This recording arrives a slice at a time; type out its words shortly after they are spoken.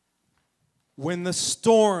When the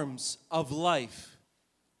storms of life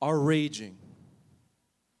are raging,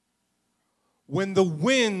 when the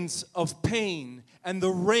winds of pain and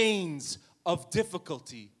the rains of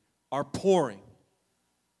difficulty are pouring,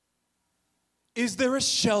 is there a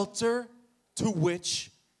shelter to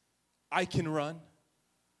which I can run?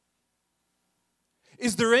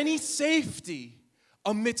 Is there any safety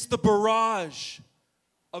amidst the barrage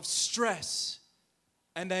of stress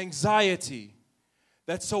and anxiety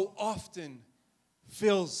that so often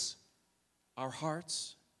fills our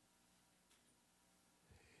hearts?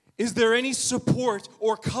 Is there any support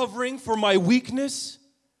or covering for my weakness?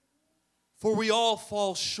 For we all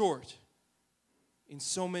fall short in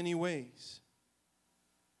so many ways.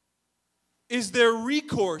 Is there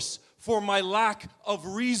recourse for my lack of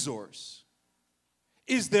resource?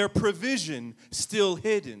 Is there provision still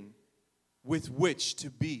hidden with which to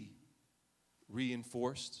be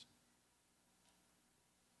reinforced?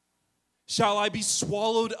 Shall I be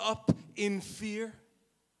swallowed up in fear?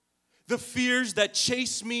 The fears that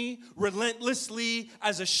chase me relentlessly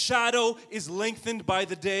as a shadow is lengthened by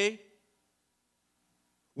the day.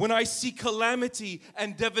 When I see calamity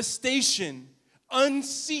and devastation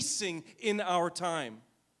unceasing in our time.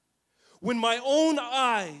 When my own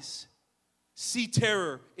eyes see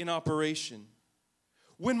terror in operation.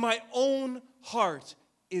 When my own heart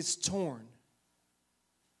is torn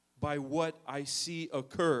by what I see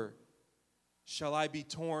occur, shall I be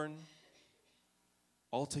torn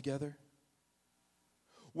altogether?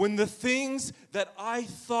 When the things that I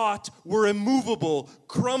thought were immovable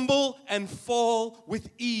crumble and fall with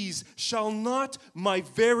ease, shall not my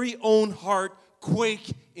very own heart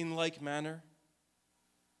quake in like manner?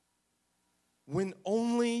 When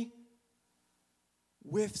only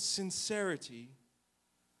with sincerity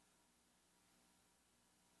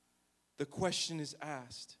the question is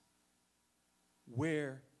asked,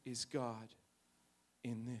 where is God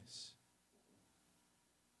in this?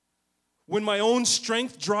 When my own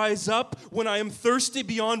strength dries up, when I am thirsty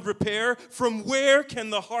beyond repair, from where can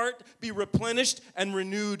the heart be replenished and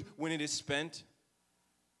renewed when it is spent?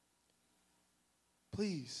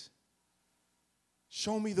 Please,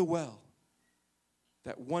 show me the well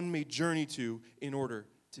that one may journey to in order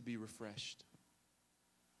to be refreshed.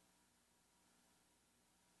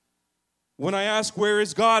 When I ask, where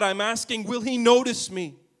is God? I'm asking, will He notice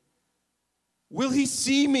me? Will He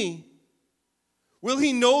see me? Will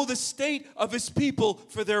He know the state of His people?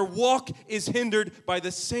 For their walk is hindered by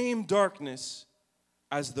the same darkness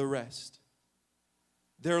as the rest.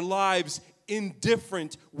 Their lives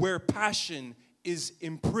indifferent where passion is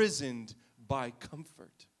imprisoned by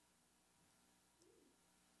comfort.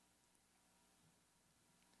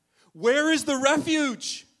 Where is the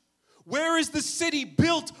refuge? Where is the city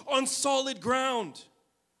built on solid ground?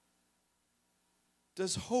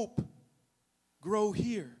 Does hope grow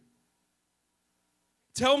here?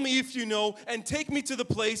 Tell me if you know, and take me to the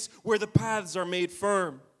place where the paths are made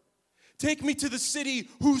firm. Take me to the city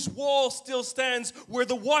whose wall still stands, where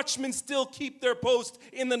the watchmen still keep their post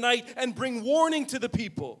in the night and bring warning to the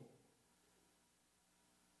people.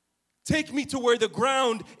 Take me to where the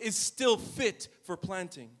ground is still fit for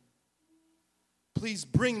planting. Please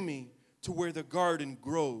bring me to where the garden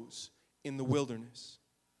grows in the wilderness.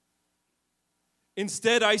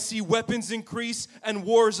 Instead, I see weapons increase and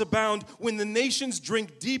wars abound. When the nations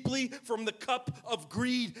drink deeply from the cup of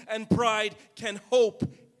greed and pride, can hope,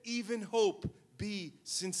 even hope, be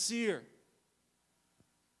sincere?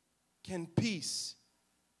 Can peace,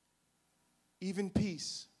 even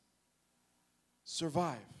peace,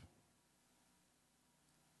 survive?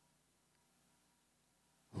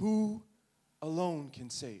 Who alone can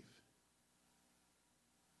save?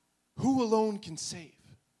 Who alone can save?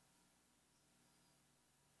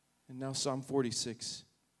 And now Psalm 46.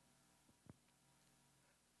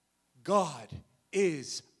 God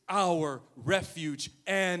is our refuge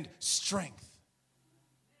and strength,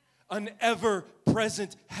 an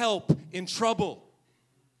ever-present help in trouble.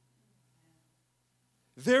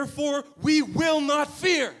 Therefore, we will not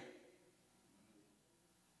fear.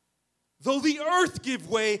 Though the earth give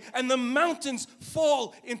way and the mountains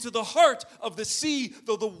fall into the heart of the sea,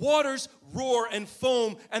 though the waters roar and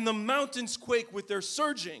foam and the mountains quake with their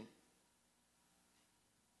surging,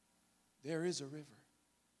 there is a river.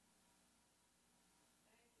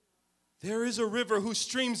 There is a river whose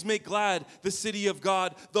streams make glad the city of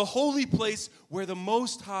God, the holy place where the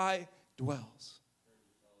Most High dwells.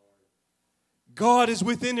 God is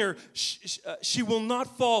within her. She will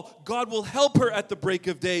not fall. God will help her at the break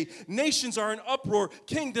of day. Nations are in uproar.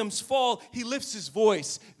 Kingdoms fall. He lifts His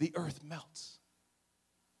voice. The earth melts.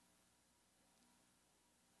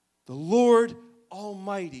 The Lord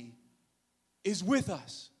Almighty is with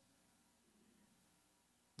us.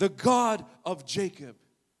 The God of Jacob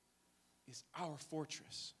is our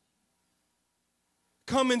fortress.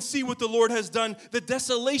 Come and see what the Lord has done, the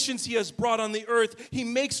desolations he has brought on the earth. He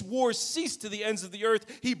makes wars cease to the ends of the earth.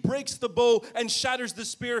 He breaks the bow and shatters the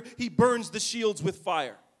spear. He burns the shields with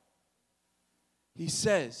fire. He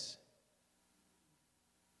says,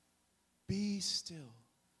 be still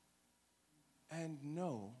and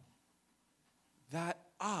know that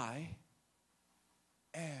I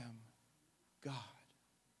am God.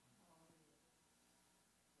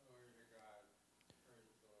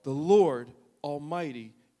 The Lord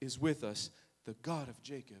Almighty is with us. The God of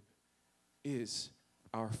Jacob is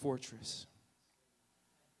our fortress.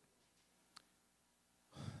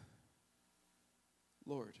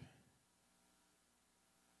 Lord,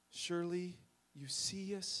 surely you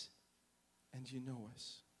see us and you know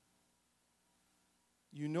us.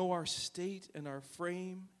 You know our state and our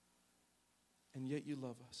frame, and yet you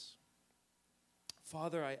love us.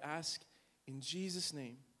 Father, I ask in Jesus'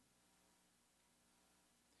 name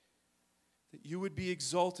that you would be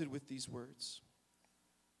exalted with these words,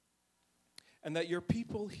 and that your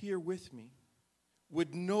people here with me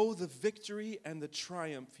would know the victory and the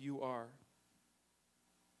triumph you are.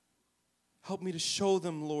 Help me to show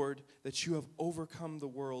them, Lord, that you have overcome the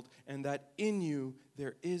world and that in you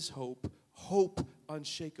there is hope, hope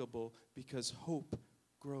unshakable, because hope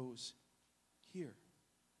grows here.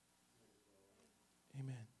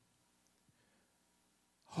 Amen.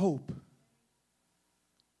 Hope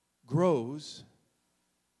grows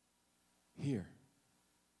here.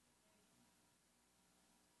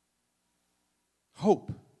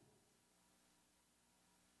 Hope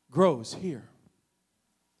grows here.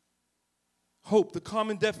 Hope, the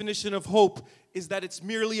common definition of hope is that it's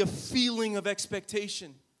merely a feeling of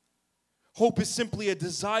expectation. Hope is simply a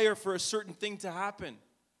desire for a certain thing to happen.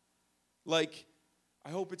 Like, I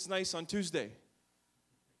hope it's nice on Tuesday.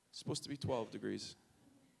 It's supposed to be 12 degrees.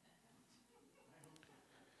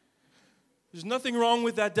 There's nothing wrong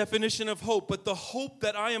with that definition of hope, but the hope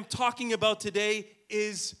that I am talking about today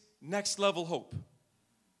is next level hope.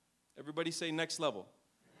 Everybody say next level.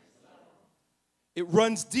 It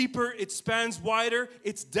runs deeper, it spans wider,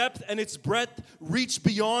 its depth and its breadth reach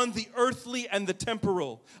beyond the earthly and the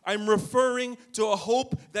temporal. I'm referring to a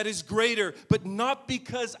hope that is greater, but not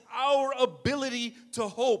because our ability to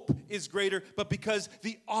hope is greater, but because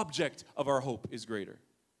the object of our hope is greater.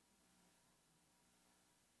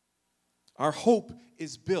 Our hope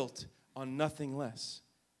is built on nothing less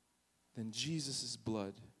than Jesus'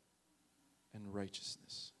 blood and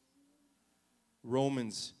righteousness.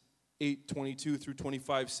 Romans 8:22 through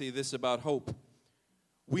 25 say this about hope.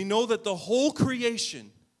 We know that the whole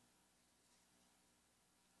creation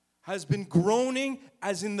has been groaning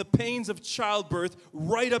as in the pains of childbirth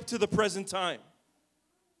right up to the present time.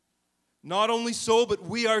 Not only so, but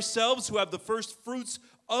we ourselves who have the first fruits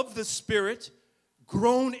of the Spirit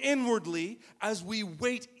groan inwardly as we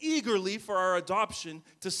wait eagerly for our adoption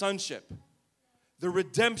to sonship, the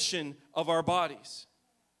redemption of our bodies.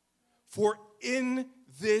 For in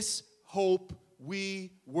this hope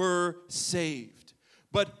we were saved.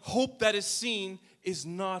 But hope that is seen is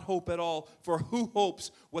not hope at all, for who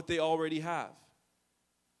hopes what they already have?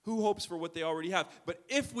 Who hopes for what they already have? But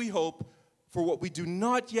if we hope for what we do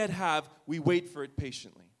not yet have, we wait for it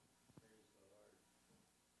patiently.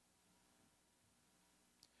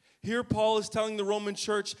 Here Paul is telling the Roman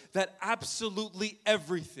church that absolutely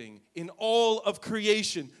everything in all of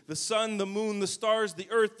creation, the sun, the moon, the stars,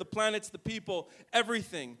 the earth, the planets, the people,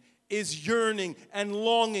 everything is yearning and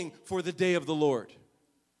longing for the day of the Lord.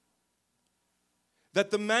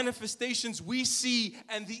 That the manifestations we see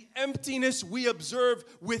and the emptiness we observe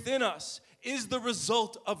within us is the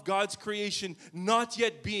result of God's creation not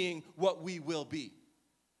yet being what we will be.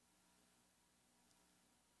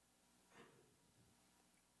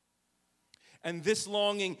 And this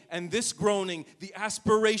longing and this groaning, the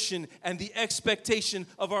aspiration and the expectation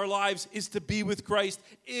of our lives is to be with Christ,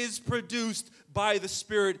 is produced by the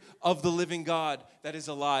Spirit of the living God that is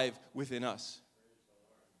alive within us.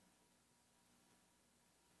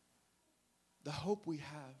 The hope we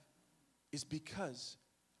have is because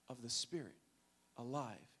of the Spirit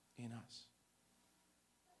alive in us.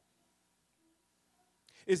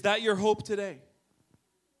 Is that your hope today?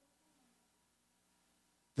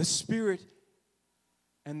 The Spirit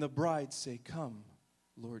and the bride say, "Come,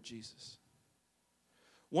 Lord Jesus."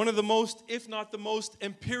 One of the most, if not the most,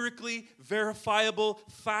 empirically verifiable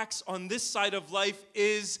facts on this side of life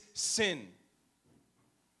is sin.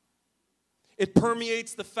 It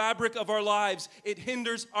permeates the fabric of our lives. It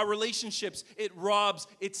hinders our relationships. It robs,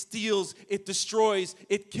 it steals, it destroys,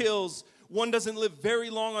 it kills. one doesn't live very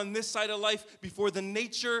long on this side of life before the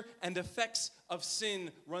nature and effects of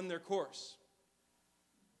sin run their course.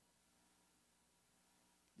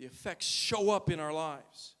 The effects show up in our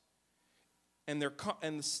lives, and the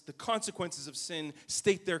consequences of sin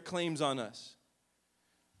state their claims on us.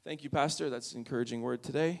 Thank you, Pastor. That's an encouraging word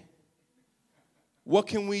today. What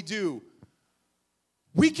can we do?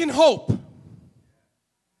 We can hope.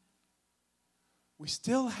 We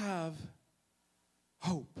still have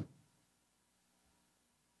hope.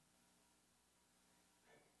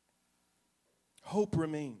 Hope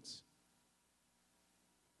remains.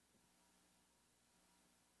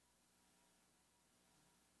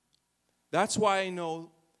 That's why I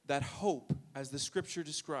know that hope, as the scripture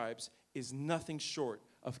describes, is nothing short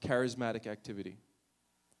of charismatic activity.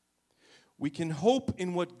 We can hope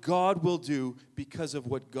in what God will do because of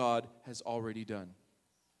what God has already done.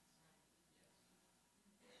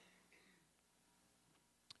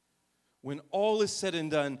 When all is said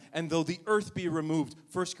and done, and though the earth be removed,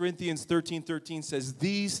 1 Corinthians 13:13 says,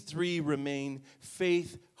 these three remain: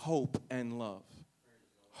 faith, hope, and love.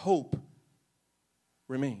 Hope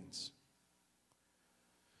remains.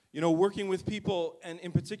 You know, working with people, and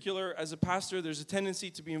in particular as a pastor, there's a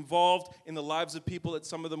tendency to be involved in the lives of people at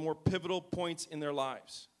some of the more pivotal points in their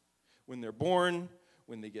lives. When they're born,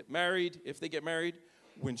 when they get married, if they get married,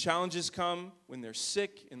 when challenges come, when they're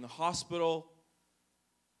sick in the hospital,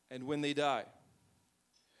 and when they die.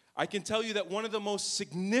 I can tell you that one of the most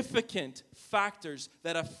significant factors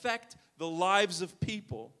that affect the lives of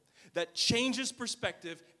people, that changes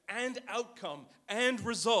perspective and outcome and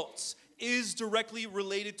results, is directly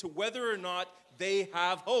related to whether or not they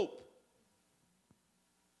have hope.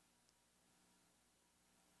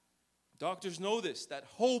 Doctors know this, that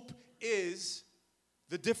hope is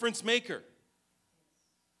the difference maker.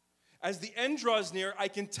 As the end draws near, I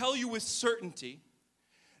can tell you with certainty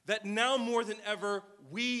that now more than ever,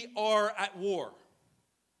 we are at war.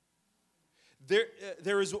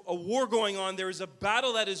 There is a war going on, there is a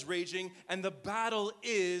battle that is raging, and the battle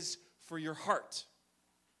is for your heart.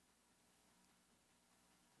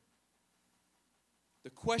 The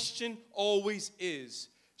question always is,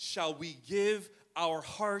 shall we give our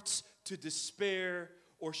hearts to despair,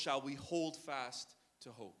 or shall we hold fast to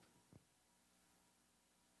hope?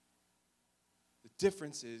 The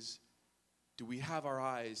difference is, do we have our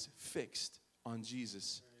eyes fixed on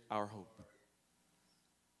Jesus, our hope?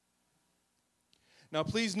 Now,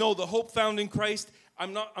 please know the hope found in Christ,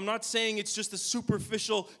 I'm not saying it's just a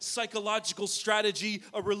superficial psychological strategy,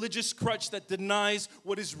 a religious crutch that denies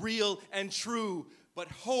what is real and true. But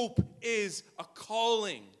hope is a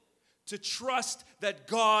calling to trust that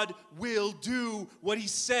God will do what He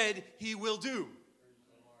said He will do.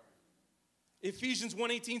 Ephesians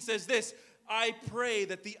 1:18 says this, I pray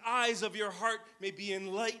that the eyes of your heart may be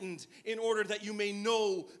enlightened in order that you may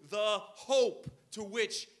know the hope to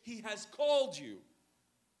which He has called you,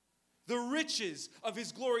 the riches of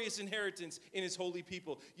His glorious inheritance in His holy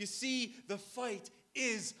people. You see, the fight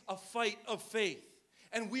is a fight of faith.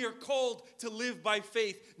 And we are called to live by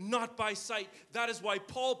faith, not by sight. That is why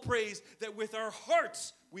Paul prays that with our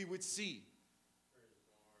hearts we would see.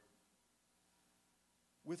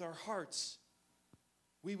 With our hearts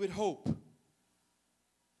we would hope.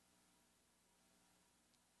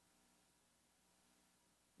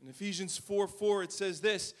 In Ephesians 4:4 it says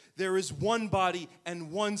this, there is one body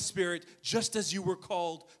and one spirit, just as you were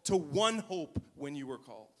called to one hope when you were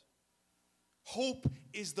called. Hope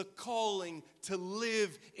is the calling to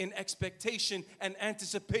live in expectation and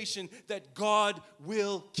anticipation that God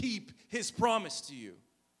will keep His promise to you.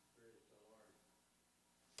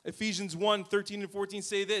 Ephesians 1:13-14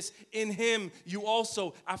 say this, in Him you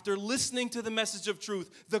also, after listening to the message of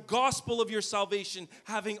truth, the gospel of your salvation,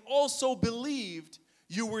 having also believed,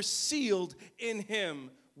 you were sealed in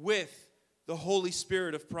Him with the Holy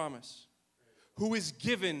Spirit of promise, who is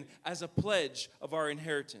given as a pledge of our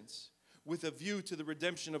inheritance, with a view to the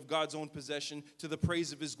redemption of God's own possession, to the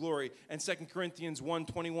praise of His glory. And 2 Corinthians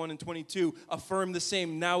 1:21-22 affirm the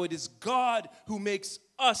same. Now it is God who makes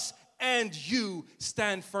us and you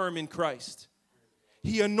stand firm in Christ.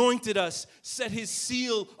 He anointed us, set His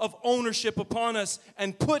seal of ownership upon us,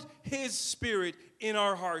 and put His Spirit in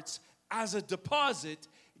our hearts as a deposit,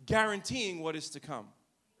 guaranteeing what is to come.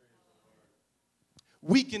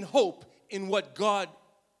 We can hope in what God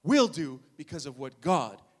will do because of what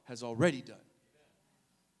God has already done.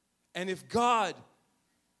 And if God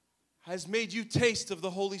has made you taste of the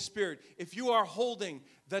Holy Spirit, if you are holding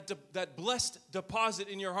that blessed deposit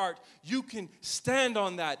in your heart, you can stand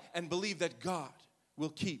on that and believe that God will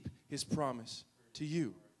keep His promise to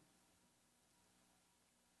you.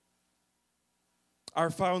 Our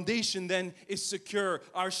foundation then is secure.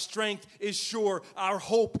 Our strength is sure. Our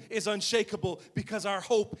hope is unshakable because our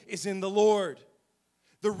hope is in the Lord.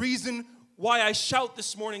 The reason why I shout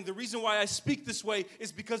this morning, the reason why I speak this way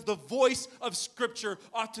is because the voice of Scripture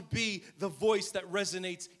ought to be the voice that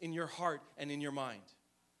resonates in your heart and in your mind.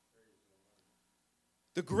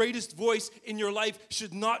 The greatest voice in your life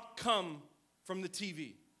should not come from the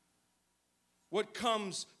TV. What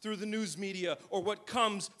comes through the news media or what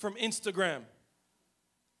comes from Instagram.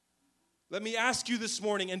 Let me ask you this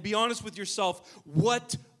morning and be honest with yourself,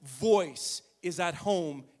 what voice is at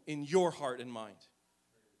home in your heart and mind?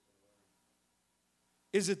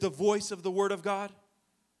 Is it the voice of the Word of God?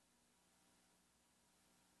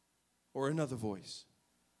 Or another voice?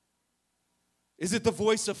 Is it the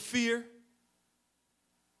voice of fear?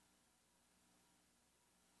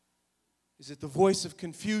 Is it the voice of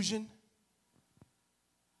confusion?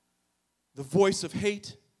 The voice of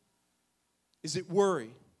hate? Is it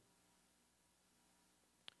worry?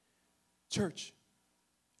 Church,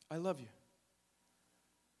 I love you.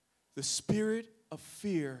 The spirit of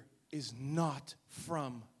fear is not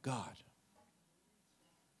from God.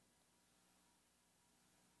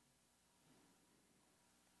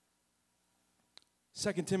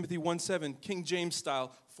 Second Timothy 1:7, King James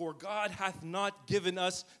style. For God hath not given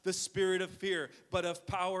us the spirit of fear, but of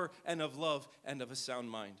power and of love and of a sound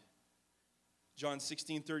mind. John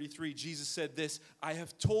 16:33, Jesus said this, I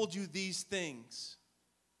have told you these things,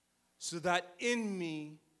 so that in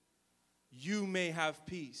me you may have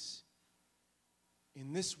peace.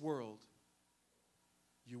 In this world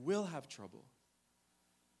you will have trouble,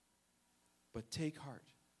 but take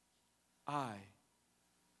heart. I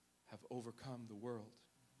have overcome the world.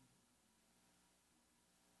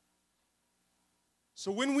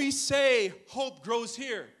 So when we say hope grows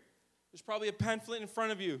here, there's probably a pamphlet in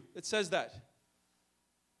front of you that says that.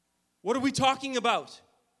 What are we talking about?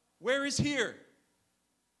 Where is here?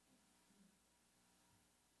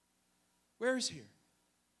 Where is here?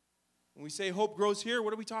 When we say hope grows here,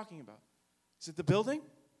 what are we talking about? Is it the building?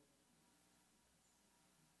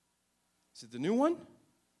 Is it the new one?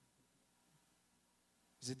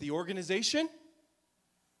 Is it the organization?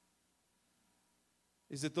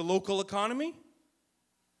 Is it the local economy?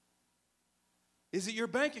 Is it your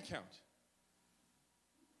bank account?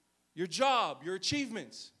 Your job, your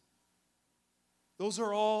achievements? Those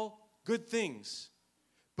are all good things.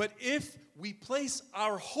 But if we place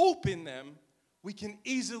our hope in them, we can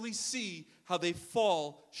easily see how they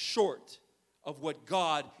fall short of what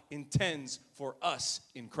God intends for us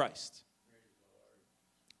in Christ.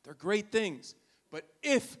 They're great things, but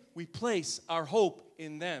if we place our hope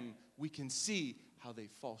in them, we can see how they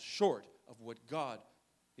fall short of what God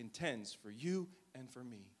intends for you and for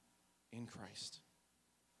me in Christ.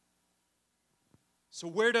 So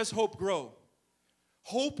where does hope grow?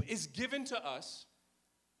 Hope is given to us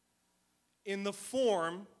in the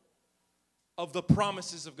form of the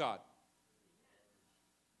promises of God.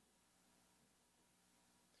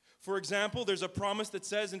 For example, there's a promise that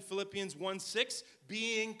says in Philippians 1:6,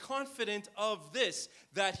 being confident of this,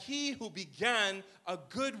 that he who began a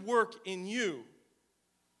good work in you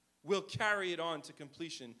will carry it on to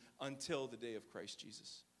completion until the day of Christ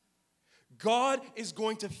Jesus. God is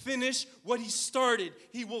going to finish what he started.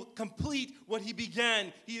 He will complete what he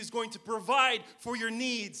began. He is going to provide for your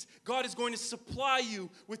needs. God is going to supply you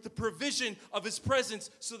with the provision of his presence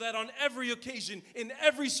so that on every occasion, in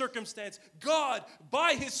every circumstance, God,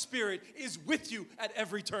 by his Spirit, is with you at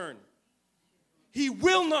every turn. He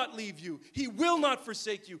will not leave you. He will not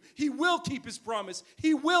forsake you. He will keep his promise.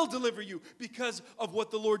 He will deliver you because of what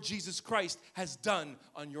the Lord Jesus Christ has done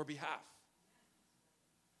on your behalf.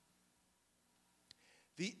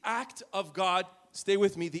 The act of God, stay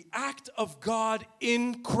with me, the act of God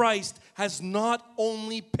in Christ has not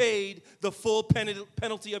only paid the full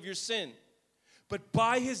penalty of your sin, but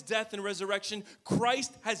by his death and resurrection,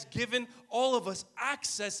 Christ has given all of us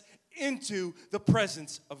access into the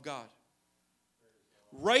presence of God.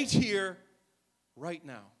 Right here, right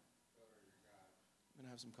now. I'm going to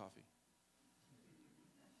have some coffee.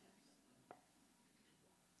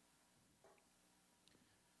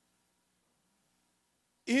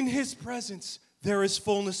 In his presence, there is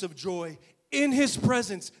fullness of joy. In his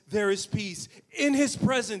presence, there is peace. In his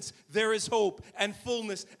presence, there is hope and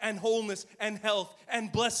fullness and wholeness and health and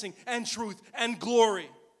blessing and truth and glory.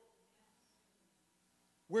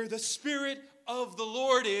 Where the Spirit of the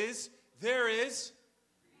Lord is, there is.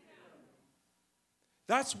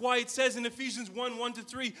 That's why it says in Ephesians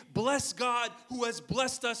 1:1-3, bless God who has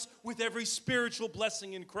blessed us with every spiritual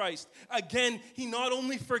blessing in Christ. Again, he not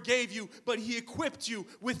only forgave you, but he equipped you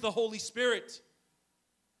with the Holy Spirit.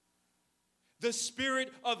 The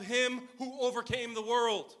Spirit of Him who overcame the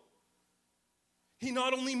world. He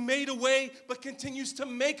not only made a way, but continues to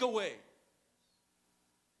make a way.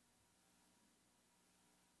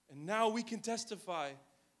 And now we can testify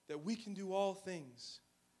that we can do all things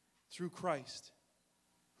through Christ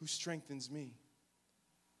who strengthens me.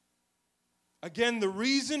 Again, the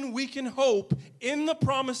reason we can hope in the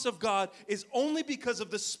promise of God is only because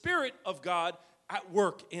of the Spirit of God at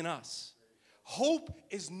work in us. Hope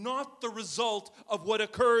is not the result of what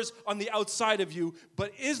occurs on the outside of you,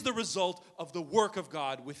 but is the result of the work of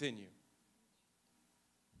God within you.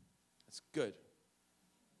 That's good.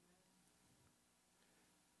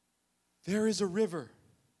 There is a river.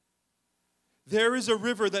 There is a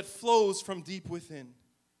river that flows from deep within.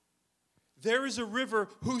 There is a river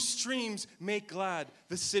whose streams make glad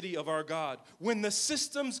the city of our God. When the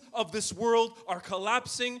systems of this world are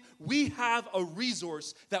collapsing, we have a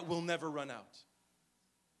resource that will never run out.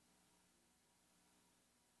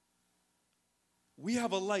 We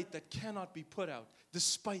have a light that cannot be put out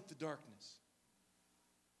despite the darkness.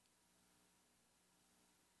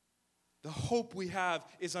 The hope we have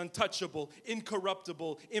is untouchable,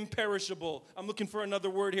 incorruptible, imperishable. I'm looking for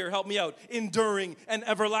another word here. Help me out. Enduring and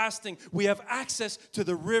everlasting. We have access to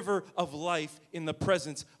the river of life in the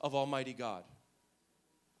presence of Almighty God.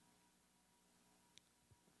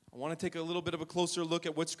 I want to take a little bit of a closer look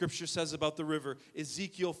at what Scripture says about the river.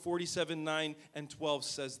 Ezekiel 47:9 and 12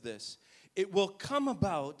 says this. It will come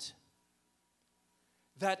about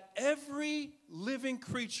that every living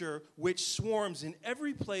creature which swarms in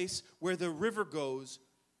every place where the river goes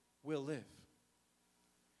will live.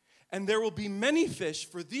 And there will be many fish,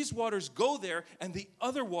 for these waters go there, and the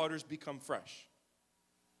other waters become fresh.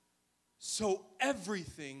 So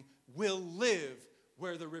everything will live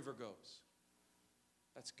where the river goes.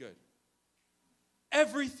 That's good.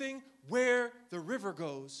 Everything where the river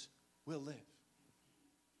goes will live.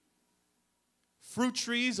 Fruit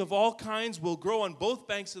trees of all kinds will grow on both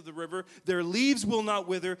banks of the river. Their leaves will not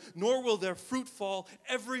wither, nor will their fruit fall.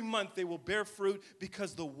 Every month they will bear fruit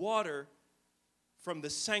because the water from the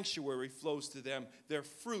sanctuary flows to them. Their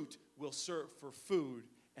fruit will serve for food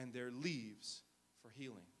and their leaves for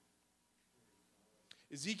healing.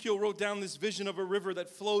 Ezekiel wrote down this vision of a river that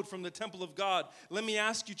flowed from the temple of God. Let me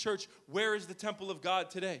ask you, church, where is the temple of God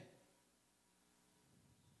today?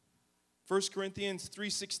 1 Corinthians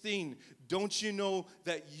 3:16, don't you know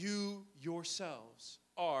that you yourselves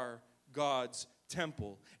are God's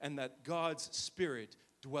temple and that God's Spirit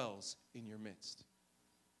dwells in your midst?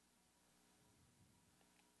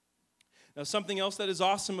 Now, something else that is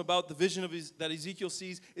awesome about the vision that Ezekiel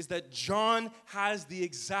sees is that John has the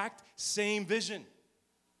exact same vision.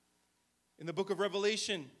 In the book of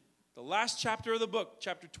Revelation, the last chapter of the book,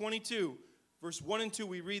 chapter 22, Verse 1 and 2,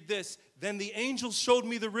 we read this. Then the angel showed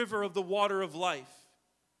me the river of the water of life,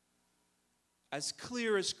 as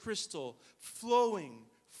clear as crystal, flowing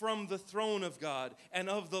from the throne of God and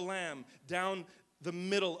of the Lamb down the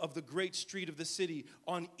middle of the great street of the city.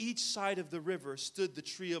 On each side of the river stood the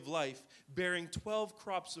tree of life, bearing 12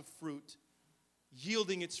 crops of fruit,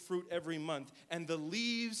 yielding its fruit every month. And the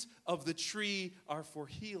leaves of the tree are for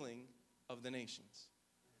healing of the nations.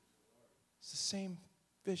 It's the same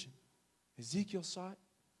vision. Ezekiel saw it.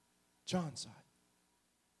 John saw it.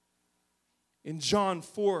 In John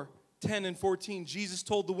 4:10 and 14, Jesus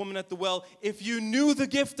told the woman at the well, if you knew the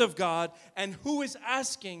gift of God and who is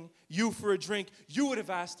asking you for a drink, you would have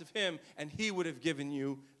asked of him, and he would have given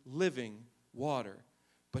you living water.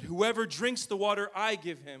 But whoever drinks the water I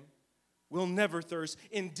give him will never thirst.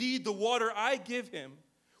 Indeed, the water I give him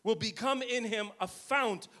will become in him a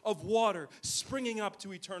fount of water springing up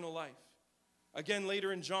to eternal life. Again,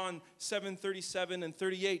 later in John 7:37 and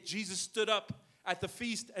 38, Jesus stood up at the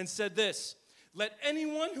feast and said this, let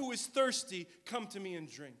anyone who is thirsty come to me and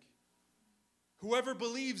drink. Whoever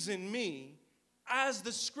believes in me, as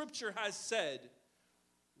the scripture has said,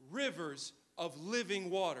 rivers of living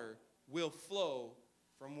water will flow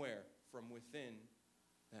from where? From within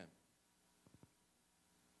them.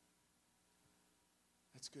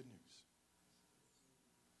 That's good news.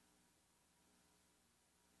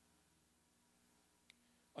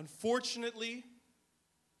 Unfortunately,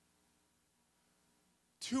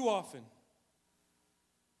 too often,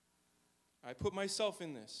 I put myself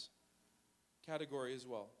in this category as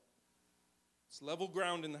well. It's level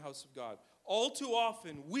ground in the house of God. All too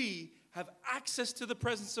often, we have access to the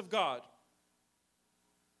presence of God,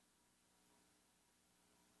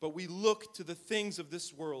 but we look to the things of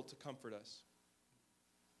this world to comfort us,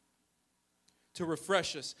 to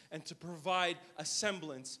refresh us, and to provide a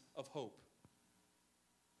semblance of hope.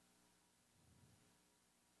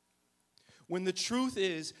 when the truth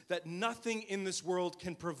is that nothing in this world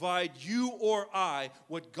can provide you or I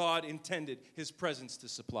what God intended His presence to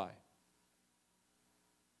supply.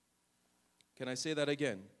 Can I say that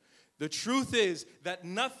again? The truth is that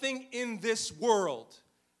nothing in this world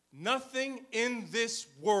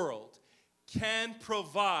can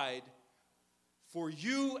provide for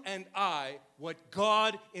you and I what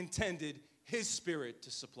God intended His Spirit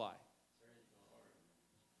to supply.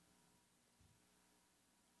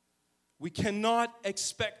 We cannot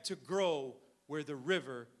expect to grow where the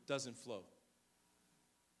river doesn't flow.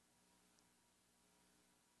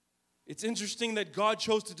 It's interesting that God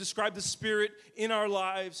chose to describe the Spirit in our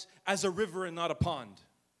lives as a river and not a pond.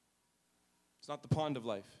 It's not the pond of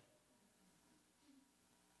life.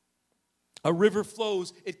 A river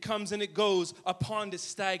flows, it comes and it goes. A pond is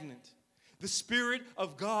stagnant. The Spirit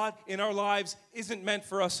of God in our lives isn't meant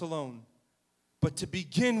for us alone, but to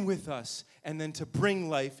begin with us and then to bring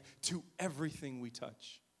life to everything we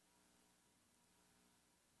touch.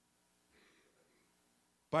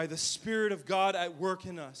 By the Spirit of God at work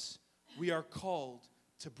in us, we are called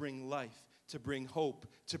to bring life, to bring hope,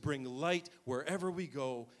 to bring light wherever we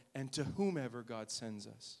go and to whomever God sends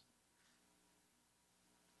us.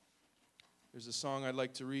 There's a song I'd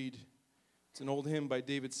like to read. It's an old hymn by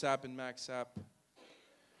David Sapp and Max Sapp.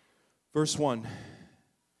 Verse 1.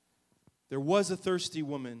 There was a thirsty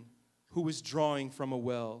woman who was drawing from a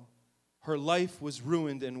well. Her life was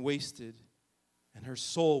ruined and wasted, and her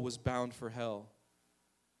soul was bound for hell.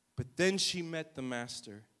 But then she met the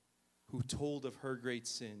Master, who told of her great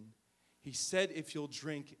sin. He said, if you'll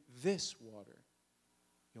drink this water,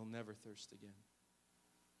 you'll never thirst again.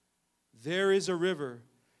 There is a river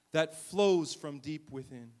that flows from deep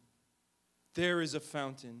within. There is a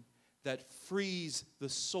fountain that frees the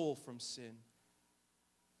soul from sin.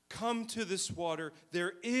 Come to this water.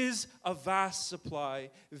 There is a vast supply.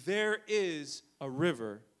 There is a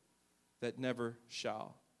river that never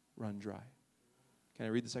shall run dry. Can I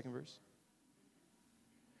read the second verse?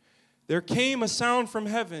 There came a sound from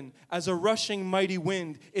heaven as a rushing mighty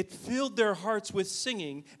wind. It filled their hearts with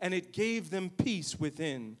singing, and it gave them peace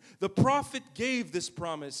within. The prophet gave this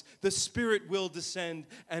promise: the Spirit will descend,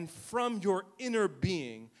 and from your inner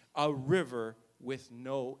being, a river with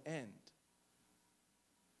no end.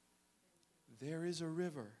 There is a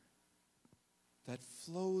river that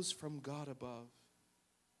flows from God above.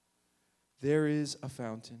 There is a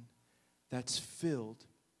fountain that's filled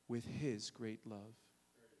with His great love.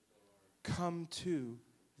 Come to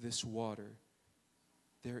this water.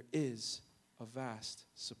 There is a vast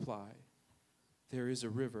supply. There is a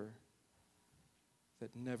river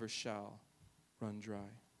that never shall run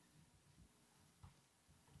dry.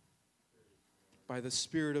 By the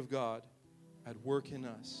Spirit of God at work in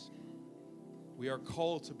us, we are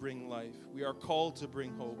called to bring life. We are called to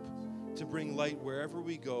bring hope, to bring light wherever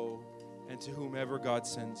we go and to whomever God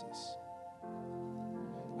sends us.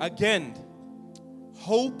 Again,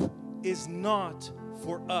 hope is not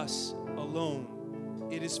for us alone.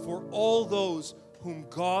 It is for all those whom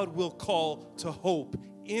God will call to hope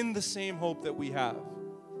in the same hope that we have.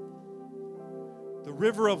 The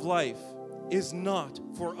river of life is not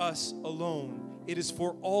for us alone. It is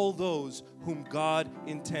for all those whom God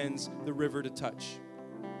intends the river to touch.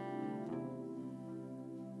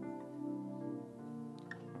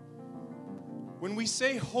 When we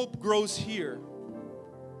say hope grows here,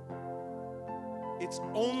 it's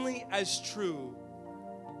only as true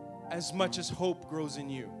as much as hope grows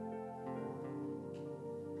in you.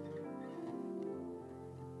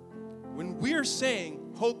 When we're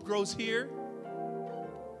saying hope grows here,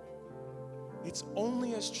 it's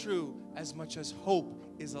only as true as much as hope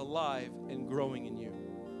is alive and growing in you.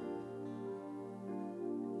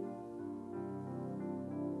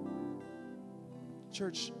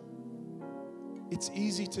 Church, it's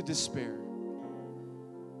easy to despair.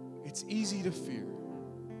 It's easy to fear.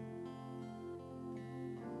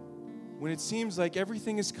 When it seems like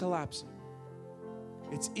everything is collapsing,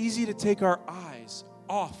 it's easy to take our eyes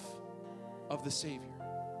off of the Savior.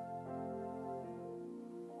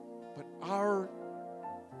 But our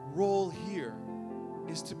role here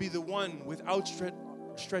is to be the one with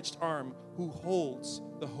outstretched arm who holds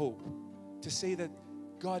the hope, to say that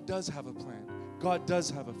God does have a plan. God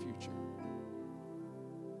does have a future.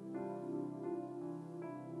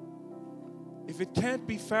 If it can't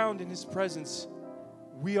be found in His presence,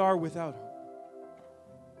 we are without hope.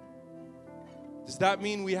 Does that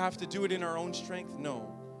mean we have to do it in our own strength?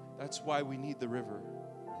 No. That's why we need the river.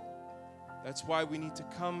 That's why we need to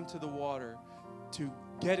come to the water, to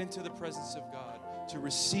get into the presence of God, to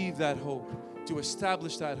receive that hope, to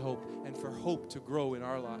establish that hope, and for hope to grow in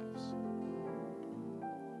our lives.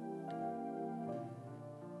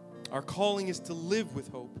 Our calling is to live with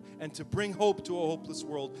hope and to bring hope to a hopeless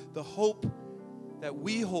world. The hope that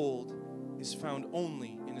we hold is found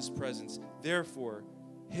only in His presence. Therefore,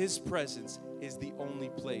 His presence is the only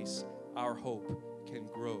place our hope can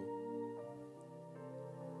grow.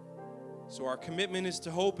 So our commitment is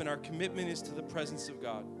to hope, and our commitment is to the presence of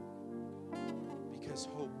God, because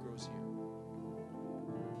hope grows here.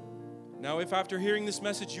 Now, if after hearing this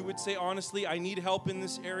message you would say, honestly, I need help in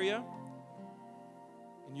this area,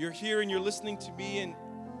 and you're here and you're listening to me,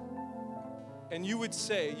 and you would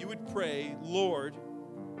pray, Lord,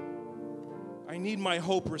 I need my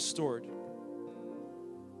hope restored.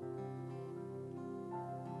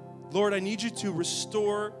 Lord, I need you to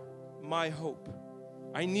restore my hope.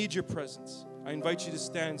 I need your presence. I invite you to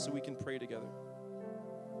stand so we can pray together.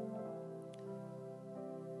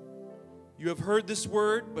 You have heard this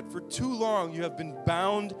word, but for too long you have been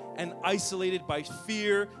bound and isolated by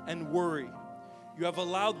fear and worry. You have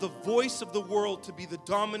allowed the voice of the world to be the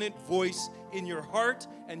dominant voice in your heart,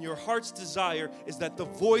 and your heart's desire is that the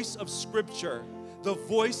voice of Scripture, the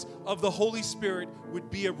voice of the Holy Spirit, would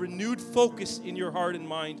be a renewed focus in your heart and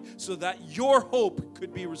mind so that your hope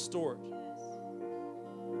could be restored.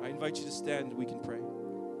 I invite you to stand, we can pray.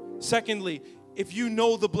 Secondly, if you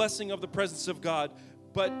know the blessing of the presence of God,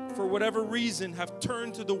 but for whatever reason have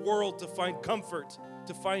turned to the world to find comfort,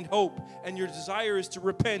 to find hope, and your desire is to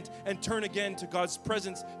repent and turn again to God's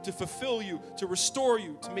presence to fulfill you, to restore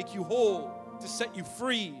you, to make you whole, to set you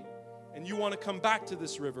free, and you want to come back to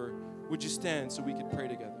this river, would you stand so we can pray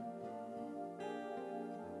together?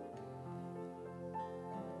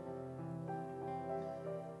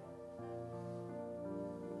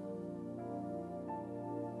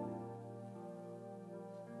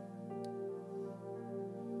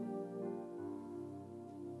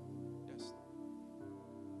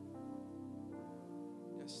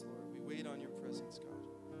 Yes, Lord, we wait on your presence, God.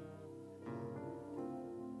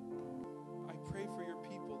 I pray for your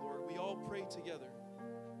people, Lord. We all pray together.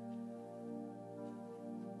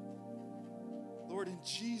 Lord, in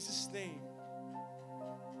Jesus' name,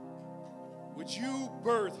 would you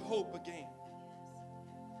birth hope again?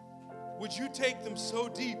 Would you take them so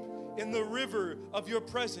deep in the river of your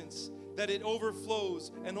presence that it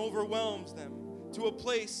overflows and overwhelms them to a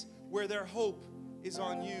place where their hope is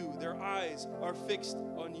on you, their eyes are fixed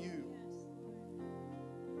on you.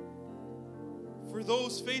 For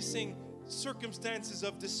those facing circumstances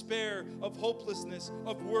of despair, of hopelessness,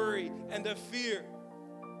 of worry, and of fear,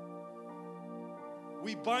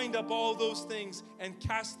 we bind up all those things and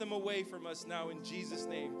cast them away from us now in Jesus'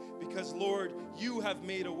 name. Because, Lord, you have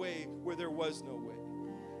made a way where there was no way.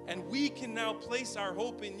 And we can now place our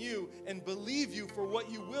hope in you and believe you for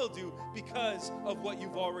what you will do because of what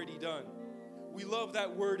you've already done. We love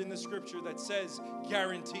that word in the scripture that says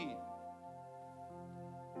guaranteed.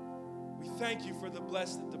 We thank you for the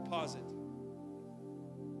blessed deposit.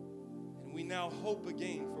 And we now hope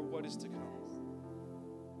again for what is to come.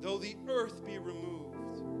 Though the earth be removed,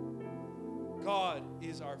 God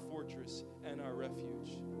is our fortress and our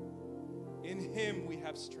refuge. In Him we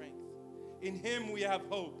have strength. In Him we have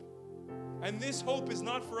hope. And this hope is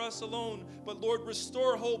not for us alone, but Lord,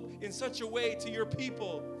 restore hope in such a way to your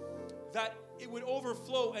people that it would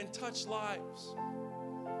overflow and touch lives.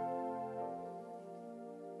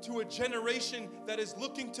 To a generation that is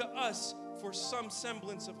looking to us for some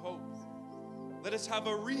semblance of hope. Let us have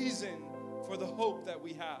a reason for the hope that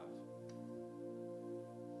we have.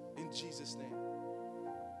 In Jesus' name.